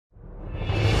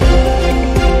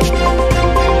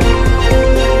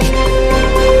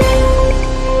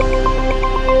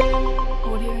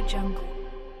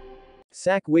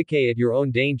Sack Wike at your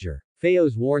own danger,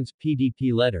 Fayose warns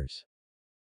PDP letters.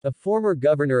 A former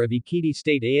governor of Ekiti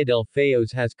State Ayodele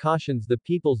Fayose has cautions the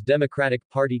People's Democratic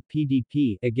Party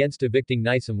 (PDP) against evicting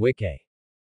Nyesom Wike.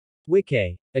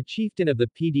 Wike, a chieftain of the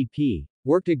PDP,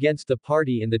 worked against the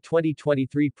party in the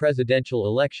 2023 presidential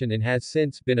election and has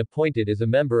since been appointed as a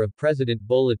member of President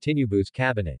Bola Tinubu's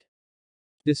cabinet.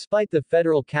 Despite the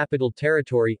Federal Capital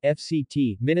Territory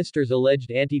 (FCT) minister's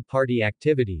alleged anti-party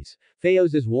activities,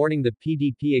 Fayose is warning the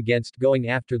PDP against going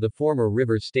after the former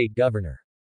Rivers State governor.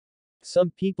 Some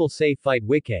people say fight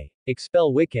Wike,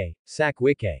 expel Wike, sack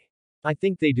Wike. I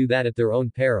think they do that at their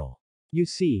own peril. You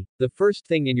see, the first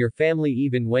thing in your family,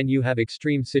 even when you have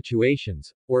extreme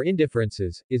situations, or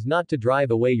indifferences, is not to drive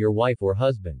away your wife or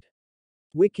husband.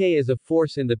 Wike is a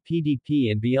force in the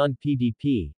PDP and beyond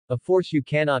PDP, a force you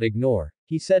cannot ignore,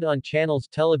 he said on Channels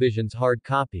Television's Hard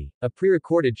Copy, a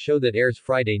pre-recorded show that airs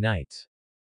Friday nights.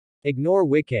 Ignore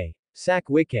Wike, sack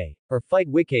Wike, or fight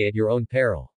Wike at your own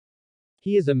peril.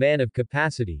 He is a man of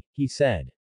capacity, he said.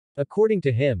 According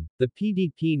to him, the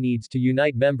PDP needs to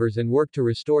unite members and work to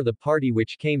restore the party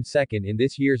which came second in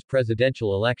this year's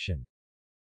presidential election.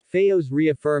 Fayose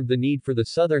reaffirmed the need for the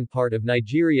southern part of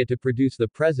Nigeria to produce the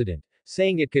president,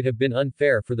 saying it could have been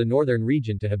unfair for the northern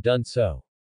region to have done so.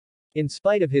 In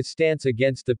spite of his stance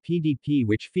against the PDP,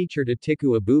 which featured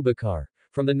Atiku Abubakar,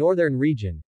 from the northern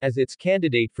region, as its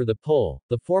candidate for the poll,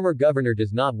 the former governor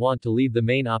does not want to leave the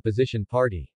main opposition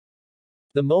party.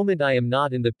 The moment I am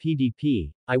not in the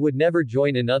PDP, I would never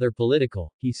join another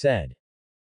political, he said.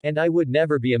 And I would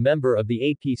never be a member of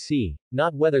the APC,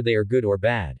 not whether they are good or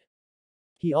bad.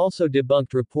 He also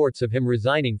debunked reports of him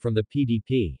resigning from the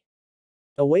PDP.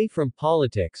 Away from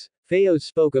politics, Fayose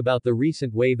spoke about the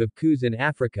recent wave of coups in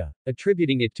Africa,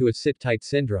 attributing it to a sit-tight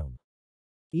syndrome.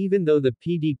 Even though the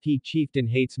PDP chieftain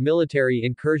hates military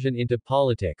incursion into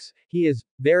politics, he is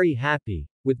very happy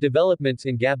with developments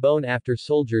in Gabon after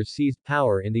soldiers seized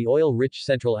power in the oil-rich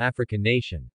Central African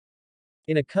nation.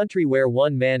 In a country where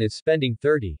one man is spending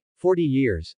 30, 40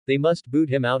 years, they must boot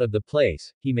him out of the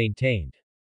place, he maintained.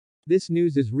 This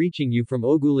news is reaching you from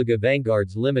Ogulagha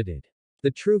Vanguards Limited.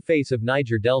 The true face of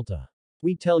Niger Delta.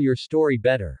 We tell your story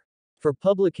better. For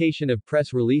publication of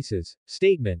press releases,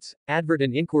 statements, advert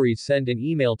and inquiries, send an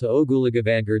email to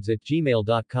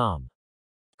ogulaghavanguards@gmail.com.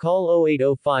 Call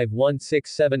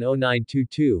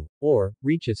 080516700922, or,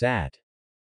 reach us at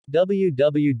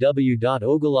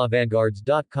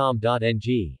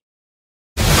www.ogulaghavanguards.com.ng.